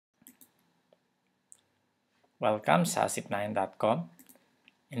Welcome sa zip9.com.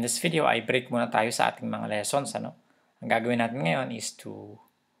 In this video ay break muna tayo sa ating mga lessons. Ang gagawin natin ngayon is to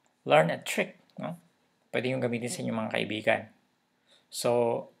learn a trick. Pwede yung gamitin sa inyong mga kaibigan.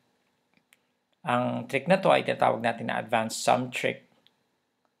 So, ang trick na to ay tinatawag natin na advanced sum trick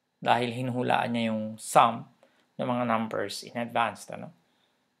dahil hinuhulaan niya yung sum ng mga numbers in advance.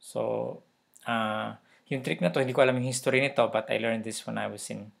 So, yung trick na to, hindi ko alam yung history nito, but I learned this when I was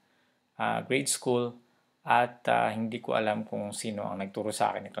in grade school. At hindi ko alam kung sino ang nagturo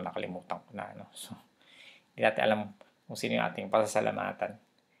sa akin ito, nakalimutan ko na. So, hindi natin alam kung sino yung ating pasasalamatan.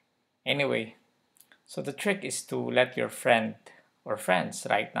 Anyway, so the trick is to let your friend or friends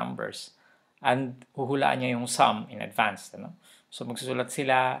write numbers and huhulaan niya yung sum in advance. So, magsusulat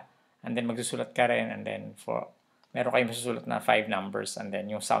sila and then magsusulat ka rin and then meron kayong masusulat na 5 numbers and then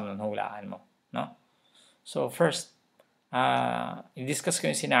yung sum ng hulaan mo. So, first, i-discuss ko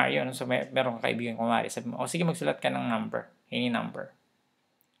yung scenario. So, meron kang kaibigan kumari. Sabi mo, sige, magsulat ka ng number. Any number.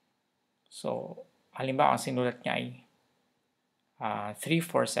 So, halimbawa, ang sinulat niya ay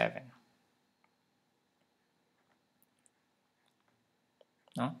 347.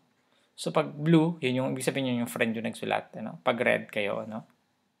 So, pag blue, yun yung, ibig sabihin yun yung friend yung nagsulat. Pag red kayo,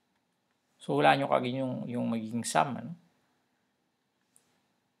 so, hulaan nyo kagad yung magiging sum.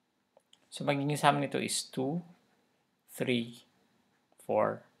 So, magiging sum nito is 2, 3,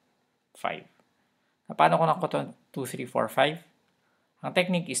 4, 5. Paano ko nakuha 2, 3, 4, 5? Ang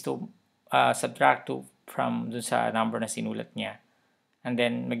technique is to subtract 2 from dun sa number na sinulat niya. And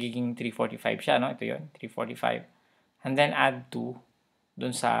then, magiging 345 siya, Ito yun, 345. And then, add 2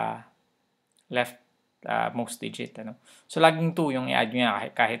 dun sa left most digit, So, laging 2 yung i-add nyo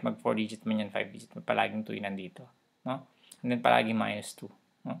yan. Kahit mag 4 digit man yan, 5 digit, palaging 2 yun nandito, And then, palaging minus 2,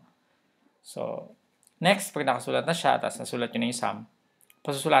 So, next, pag nakasulat na siya, tapos nasulat nyo na yung sum,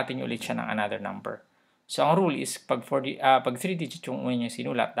 pasusulatin nyo ulit siya ng another number. So, ang rule is, pag 3 digit yung una niya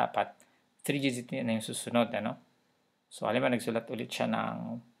sinulat, dapat 3 digit na yung susunod, So, alam mo, nagsulat ulit siya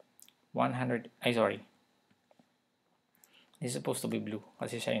ng 100, This is supposed to be blue,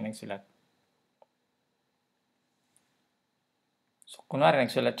 kasi siya yung nagsulat. So, kunwari,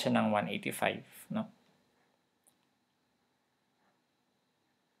 nagsulat siya ng 185,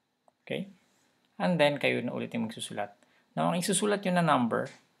 Okay? And then, kayo na ulit yung magsusulat. Now, ang isusulat nyo na number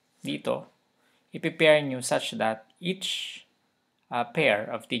dito, i-prepare nyo such that each pair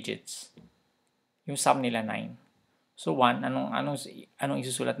of digits, yung sum nila 9. So, 1, anong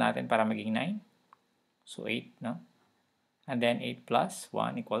isusulat natin para maging 9? So, 8, And then, 8 plus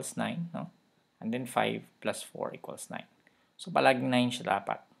 1 equals 9, And then, 5 plus 4 equals 9. So, palaging 9 siya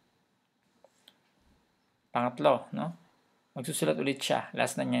dapat. Pangatlo, magsusulat ulit siya.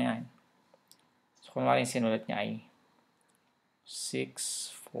 Last na niya yan. So, kung maring sinulat niya ay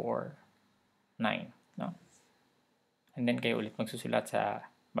 6, 4, 9, And then, kayo ulit magsusulat sa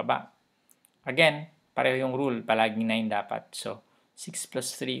baba. Again, pareho yung rule. Palaging 9 dapat. So, 6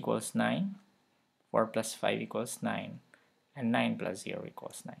 plus 3 equals 9. 4 plus 5 equals 9. And 9 plus 0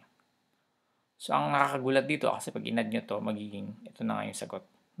 equals 9. So, ang nakakagulat dito, kasi pag in-add nyo to, magiging, ito na nga yung sagot.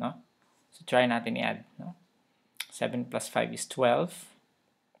 So, try natin i-add. 7 plus 5 is 12.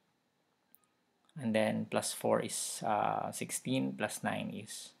 And then, plus 4 is 16. Plus 9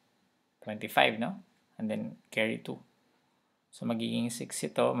 is 25, And then, carry 2. So, magiging 6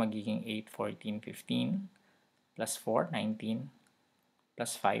 ito, magiging 8, 14, 15. Plus 4, 19.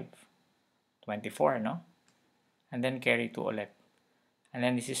 Plus 5, 24, And then, carry 2 ulit. And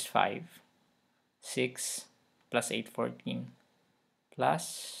then, this is 5. 6 plus 8, 14. Plus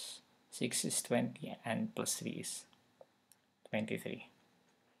 6 is 20. And plus 3 is 23.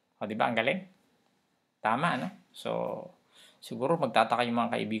 O, diba? Ang galing? Tama, So, siguro magtataka yung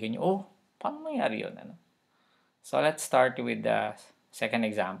mga kaibigan nyo, paano nangyari yun, So, let's start with the second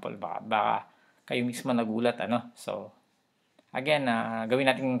example. Baka kayo mismo nagulat, So, again, gawin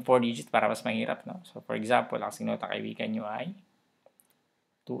natin 4 digit para mas mahirap, So, for example, ang sinulat ng kaibigan nyo ay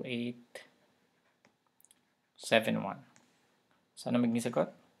 2871. So, ano magiging sagot?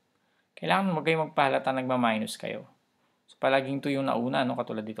 Kailangan mo kayo magpahalata nagma-minus kayo. So, palaging 2 yung nauna,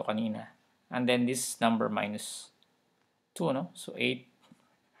 katulad dito kanina. And then, this number minus 2, So,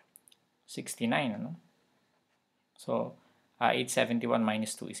 869, So, 871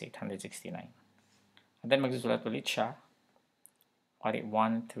 minus 2 is 869. And then, magsusulat ulit siya.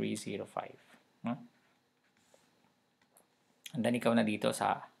 1305. And then, ikaw na dito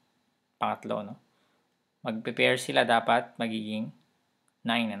sa pangatlo, Mag-prepare sila dapat magiging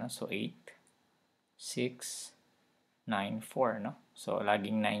 9, So, 8, 6, 9, 4, So,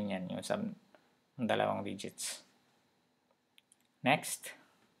 laging 9 yan, yung sa dalawang digits. Next.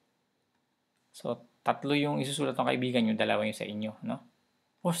 So, tatlo yung isusulat ng kaibigan nyo, dalawa yung sa inyo, no?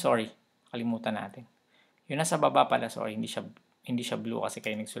 Oh, sorry. Kalimutan natin. Yung nasa baba pala, sorry, hindi siya blue kasi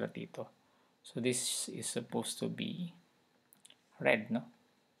kayo nagsulat dito. So this is supposed to be red, no?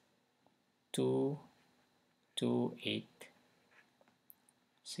 2, 2, 8,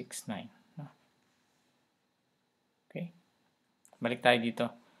 6, 9. No? Okay? Balik tayo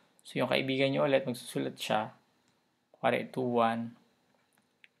dito. So yung kaibigan nyo ulit, magsusulat siya. Kuwari, 2, 1,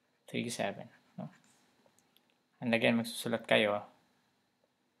 3, 7. No? And again, magsusulat kayo.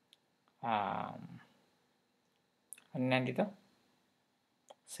 Ano nandito?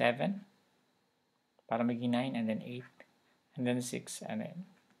 7. Para maging 9, and then 8. And then 6, and then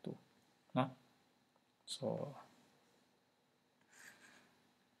 2. No? So,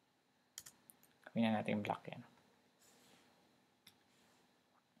 gawin na natin black yan.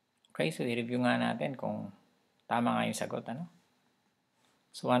 Okay, so i-review nga natin kung tama nga yung sagot, ano?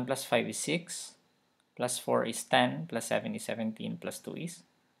 So, 1 plus 5 is 6, plus 4 is 10, plus 7 is 17, plus 2 is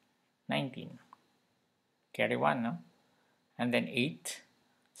 19. Carry 1, no? And then 8,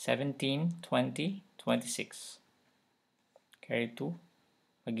 17, 20, 26. Carry 2,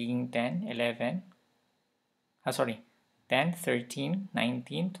 magiging 10, 11. 10, 13,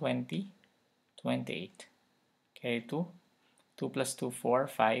 19, 20, 28. Carry 2, 2 plus 2, 4,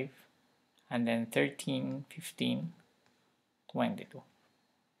 5, and then 13, 15, 22.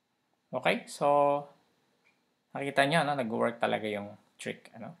 Okay, so nakita nyo, ano, nag-work talaga yung trick,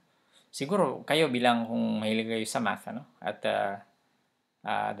 ano. Siguro kayo bilang kung mahilig kayo sa math, ano, at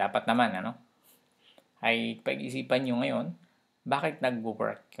dapat naman, ano, ay pag-isipan nyo ngayon, bakit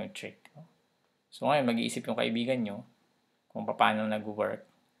nag-work yung trick. No? So ngayon, mag-iisip yung kaibigan nyo kung paano nag-work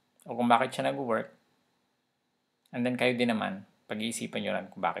o kung bakit siya nag-work. And then kayo din naman, pag-iisipan nyo rin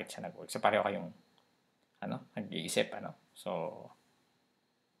kung bakit siya nag-work. So pareho kayong nag-iisip. So,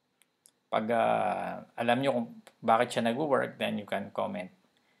 pag alam nyo kung bakit siya nag-work, then you can comment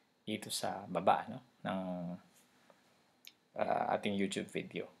dito sa baba ng ating YouTube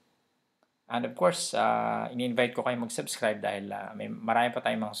video. And of course, ini-invite ko kayo mag-subscribe dahil marami pa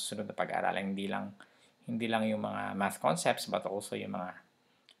tayong mga susunod na pag-aaralan. Hindi lang yung mga math concepts, but also yung mga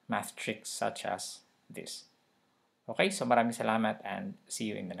math tricks such as this. Okay, so maraming salamat and see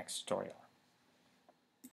you in the next tutorial.